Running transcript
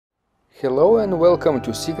Hello and welcome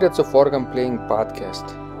to Secrets of Organ Playing podcast.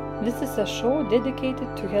 This is a show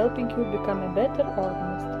dedicated to helping you become a better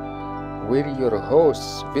organist. We're your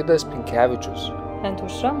hosts, Vidas And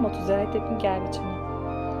Moderato.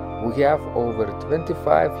 We have over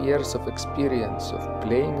 25 years of experience of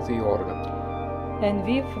playing the organ. And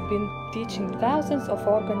we've been teaching thousands of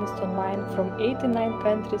organists online from 89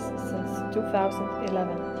 countries since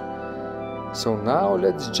 2011. So now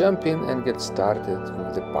let's jump in and get started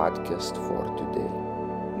with the podcast for today.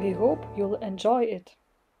 We hope you'll enjoy it.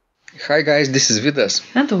 Hi guys, this is Vidas.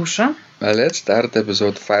 And Usha. Let's start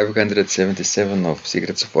episode 577 of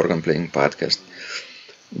Secrets of Organ Playing podcast.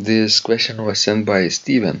 This question was sent by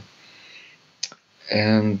Steven.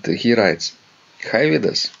 And he writes, Hi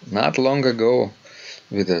Vidas, not long ago,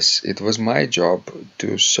 Vidas, it was my job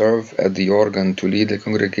to serve at the organ to lead a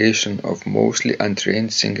congregation of mostly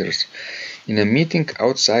untrained singers in a meeting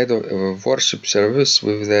outside of a worship service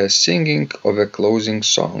with the singing of a closing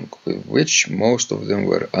song with which most of them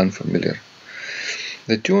were unfamiliar.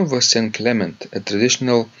 The tune was St. Clement, a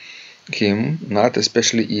traditional hymn not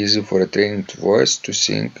especially easy for a trained voice to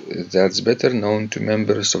sing, that's better known to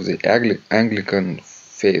members of the Anglican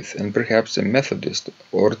faith and perhaps a Methodist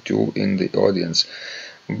or two in the audience,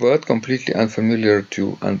 but completely unfamiliar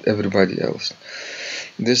to everybody else.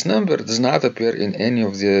 This number does not appear in any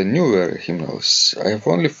of the newer hymnals. I have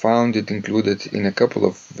only found it included in a couple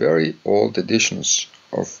of very old editions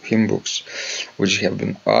of hymn books, which have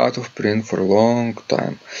been out of print for a long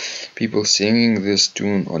time. People singing this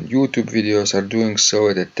tune on YouTube videos are doing so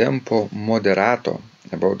at a tempo moderato,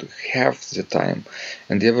 about half the time,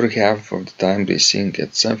 and the other half of the time they sing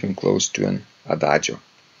at something close to an Adagio.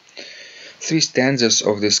 3 stanzas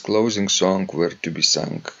of this closing song were to be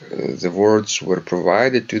sung. The words were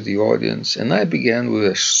provided to the audience, and I began with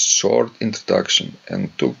a short introduction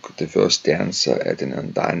and took the first stanza at an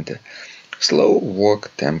andante, slow walk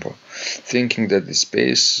tempo, thinking that the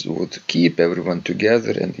space would keep everyone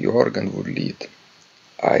together and the organ would lead.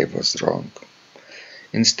 I was wrong.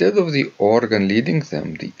 Instead of the organ leading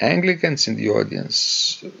them, the Anglicans in the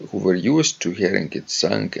audience, who were used to hearing it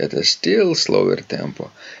sung at a still slower tempo,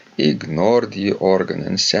 ignored the organ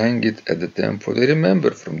and sang it at the tempo they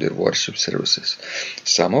remembered from their worship services.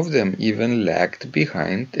 Some of them even lagged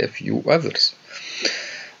behind a few others.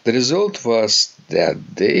 The result was that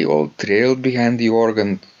they all trailed behind the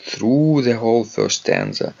organ through the whole first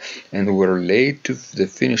stanza and were late to the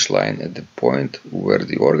finish line at the point where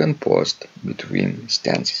the organ paused between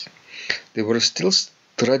stanzas. They were still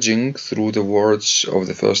trudging through the words of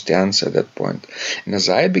the first stanza at that point, and as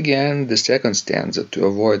I began the second stanza to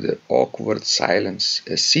avoid the awkward silence,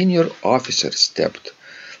 a senior officer stopped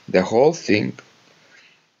the whole thing,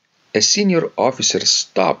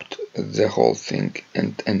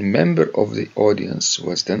 and a member of the audience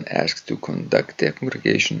was then asked to conduct the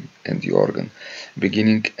congregation and the organ,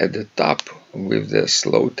 beginning at the top with the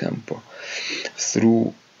slow tempo,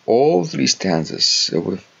 through all 3 stanzas,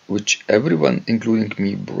 which everyone, including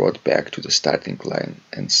me, brought back to the starting line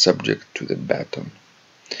and subject to the baton.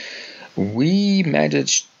 We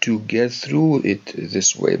managed to get through it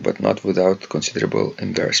this way, but not without considerable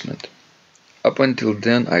embarrassment. Up until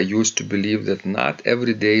then, I used to believe that not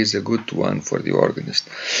every day is a good one for the organist,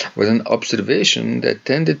 was an observation that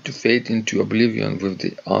tended to fade into oblivion with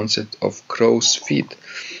the onset of crow's feet,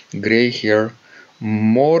 gray hair,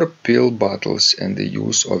 more pill bottles, and the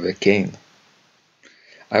use of a cane.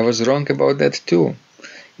 I was wrong about that too.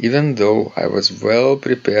 Even though I was well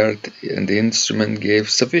prepared and the instrument gave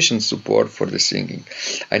sufficient support for the singing,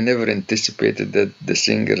 I never anticipated that the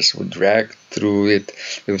singers would drag through it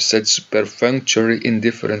with such perfunctory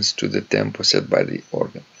indifference to the tempo set by the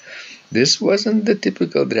organ. This wasn't the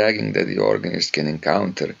typical dragging that the organist can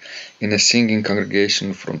encounter in a singing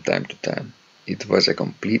congregation from time to time. It was a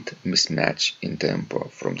complete mismatch in tempo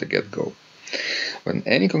from the get-go. When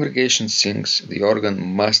any congregation sings, the organ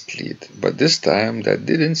must lead, but this time that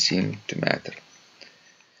didn't seem to matter.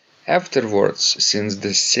 Afterwards, since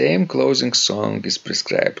the same closing song is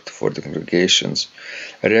prescribed for the congregation's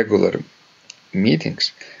regular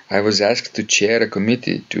meetings, I was asked to chair a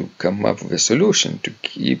committee to come up with a solution to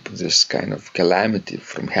keep this kind of calamity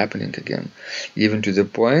from happening again, even to the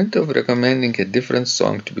point of recommending a different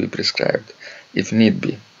song to be prescribed, if need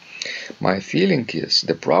be. My feeling is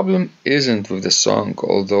the problem isn't with the song,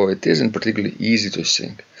 although it isn't particularly easy to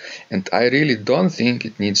sing, and I really don't think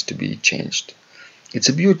it needs to be changed. It's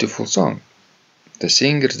a beautiful song. The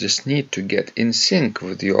singers just need to get in sync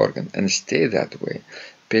with the organ and stay that way.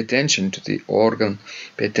 Pay attention to the organ,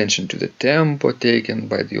 pay attention to the tempo taken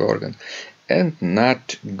by the organ, and not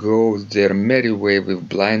go their merry way with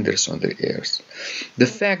blinders on their ears.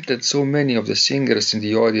 The fact that so many of the singers in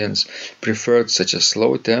the audience preferred such a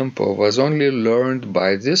slow tempo was only learned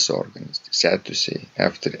by this organist, sad to say,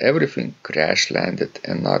 after everything crash-landed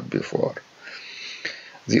and not before.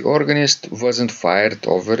 The organist wasn't fired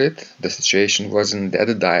over it, the situation wasn't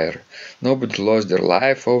that dire, nobody lost their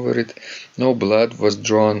life over it, no blood was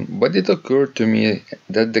drawn, but it occurred to me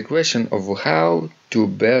that the question of how to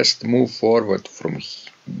best move forward from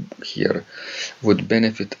here would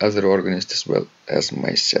benefit other organists as well as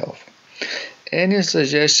myself. Any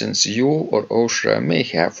suggestions you or Oshra may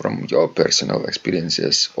have from your personal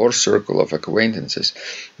experiences or circle of acquaintances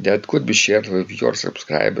that could be shared with your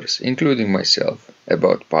subscribers, including myself,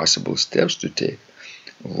 about possible steps to take,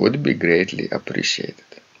 would be greatly appreciated.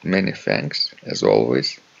 Many thanks, as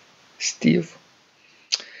always, Steve.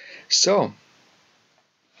 So,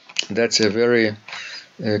 that's a very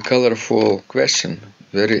colorful question,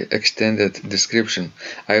 very extended description.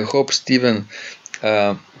 I hope Stephen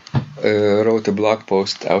wrote a blog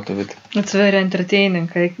post out of it. It's very entertaining.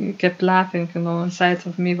 I kept laughing, inside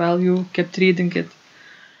of me while you kept reading it.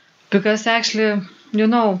 Because actually,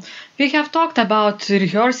 we have talked about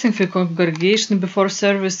rehearsing for congregation before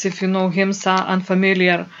service if, hymns are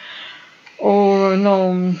unfamiliar. Or,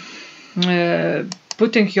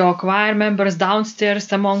 putting your choir members downstairs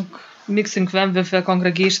mixing them with the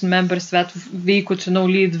congregation members that we could,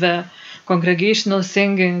 lead the congregational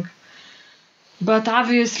singing. But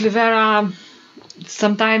obviously there are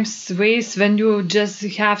sometimes ways when you just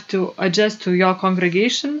have to adjust to your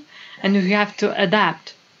congregation and you have to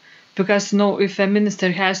adapt. Because if a minister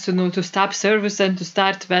has to stop service and to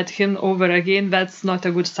start that hymn over again, that's not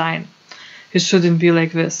a good sign. It shouldn't be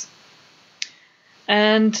like this.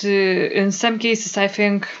 And in some cases, I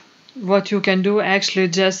think what you can do actually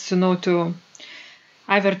just to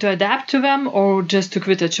either to adapt to them or just to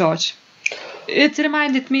quit a church. It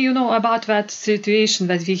reminded me, about that situation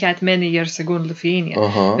that we had many years ago in Lithuania,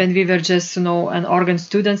 when we were just, an organ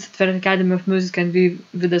students at the Academy of Music, and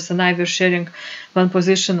Vidas and I were sharing one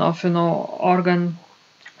position of,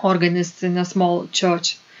 organist in a small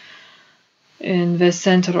church in the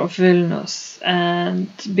center of Vilnius. And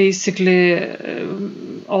basically,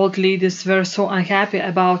 old ladies were so unhappy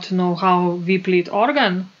about, how we played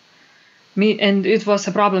organ. And it was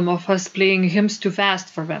a problem of us playing hymns too fast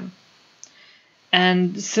for them.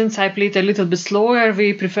 And since I played a little bit slower,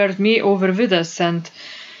 they preferred me over Vidas. And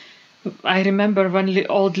I remember one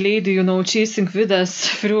old lady, chasing Vidas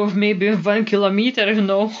through maybe 1 kilometer,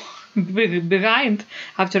 behind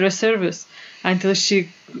after a service, until she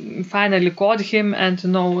finally caught him and,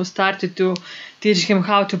 started to teach him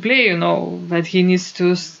how to play, that he needs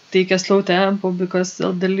to take a slow tempo because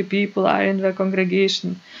elderly people are in the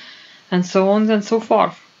congregation, and so on and so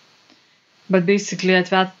forth. But basically, at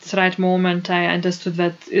that right moment, I understood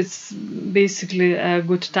that it's basically a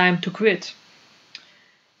good time to quit.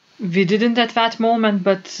 We didn't at that moment,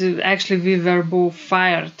 but actually we were both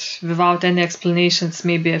fired without any explanations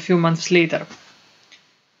maybe a few months later.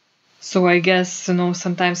 So I guess,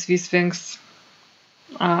 sometimes these things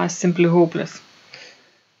are simply hopeless.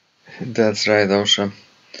 That's right, Ausha.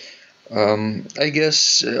 I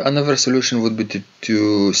guess another solution would be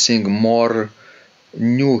to sing more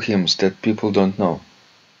new hymns that people don't know,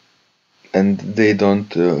 and they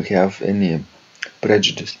don't have any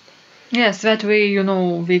prejudice. Yes, that way,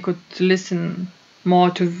 we could listen more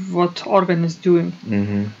to what organ is doing.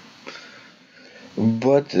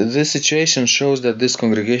 But this situation shows that this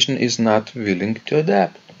congregation is not willing to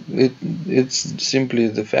adapt. It's simply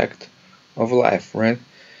the fact of life, right?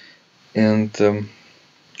 And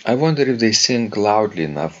I wonder if they sing loudly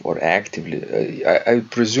enough or actively. I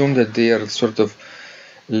presume that they are sort of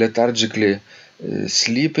lethargically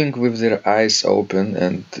sleeping with their eyes open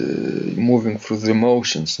and moving through the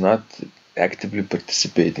motions, not actively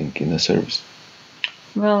participating in a service.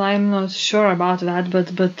 Well, I'm not sure about that,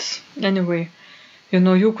 but anyway,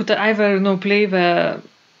 you could either play the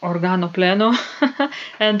organo pleno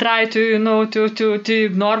and try to to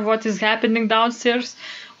ignore what is happening downstairs,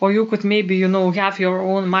 or you could maybe have your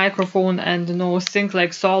own microphone and sing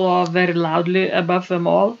like solo very loudly above them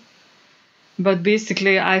all. But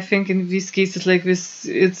basically, I think in these cases like this,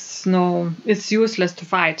 it's useless to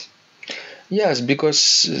fight. Yes,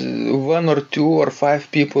 because 1 or 2 or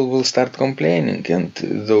 5 people will start complaining, and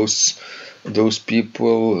those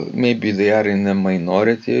people, maybe they are in a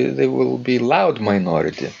minority, they will be loud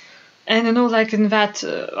minority. And like in that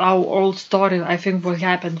our old story, I think what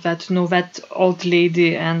happened that that old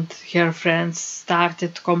lady and her friends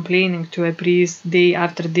started complaining to a priest day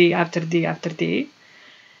after day after day after day.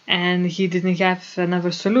 and he didn't have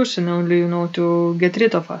another solution, only to get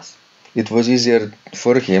rid of us. It was easier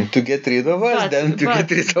for him to get rid of us than to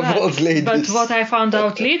get rid of old ladies. But what I found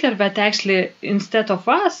out later, that actually instead of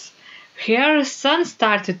us, her son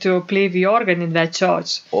started to play the organ in that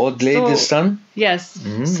church. Old lady's son? Yes.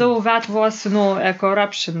 So that was, a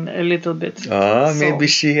corruption a little bit. Maybe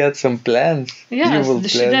she had some plans. Yes, evil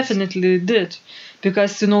she plans. definitely did.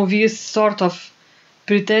 Because, these sort of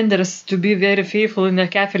pretenders to be very faithful in the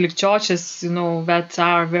Catholic churches, that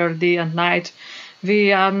are there day and night,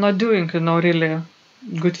 we are not doing, really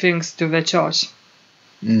good things to the church.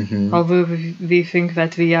 Although we think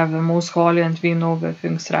that we are the most holy and we know the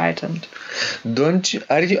things right. And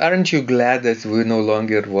aren't you glad that we no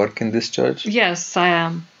longer work in this church? Yes, I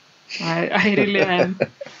am. I really am.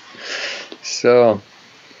 So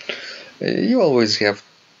you always have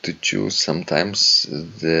to choose sometimes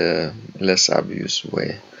the less obvious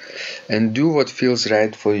way and do what feels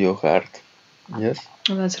right for your heart. Yes?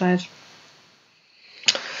 That's right.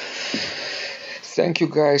 Thank you,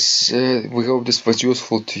 guys. We hope this was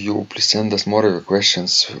useful to you. Please send us more of your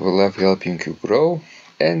questions. We love helping you grow.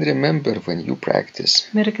 And remember, when you practice,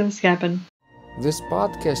 miracles happen. This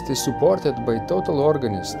podcast is supported by Total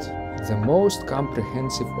Organist, the most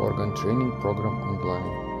comprehensive organ training program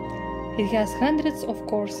online. It has hundreds of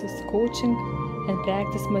courses, coaching, and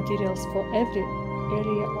practice materials for every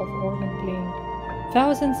area of organ playing.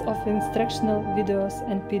 Thousands of instructional videos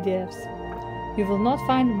and PDFs. You will not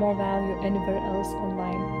find more value anywhere else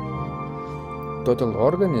online. Total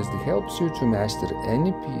Organist helps you to master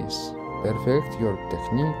any piece, perfect your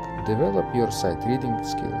technique, develop your sight reading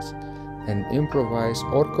skills, and improvise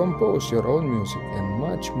or compose your own music and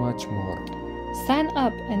much, much more. Sign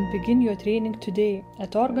up and begin your training today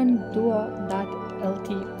at organduo.lt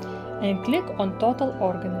and click on Total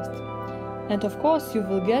Organist. And of course, you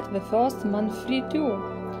will get the first month free too.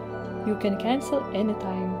 You can cancel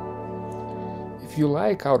anytime. If you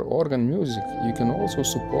like our organ music, you can also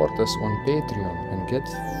support us on Patreon and get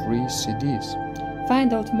free CDs.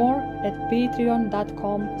 Find out more at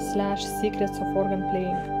patreon.com/secrets of organ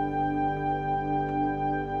playing.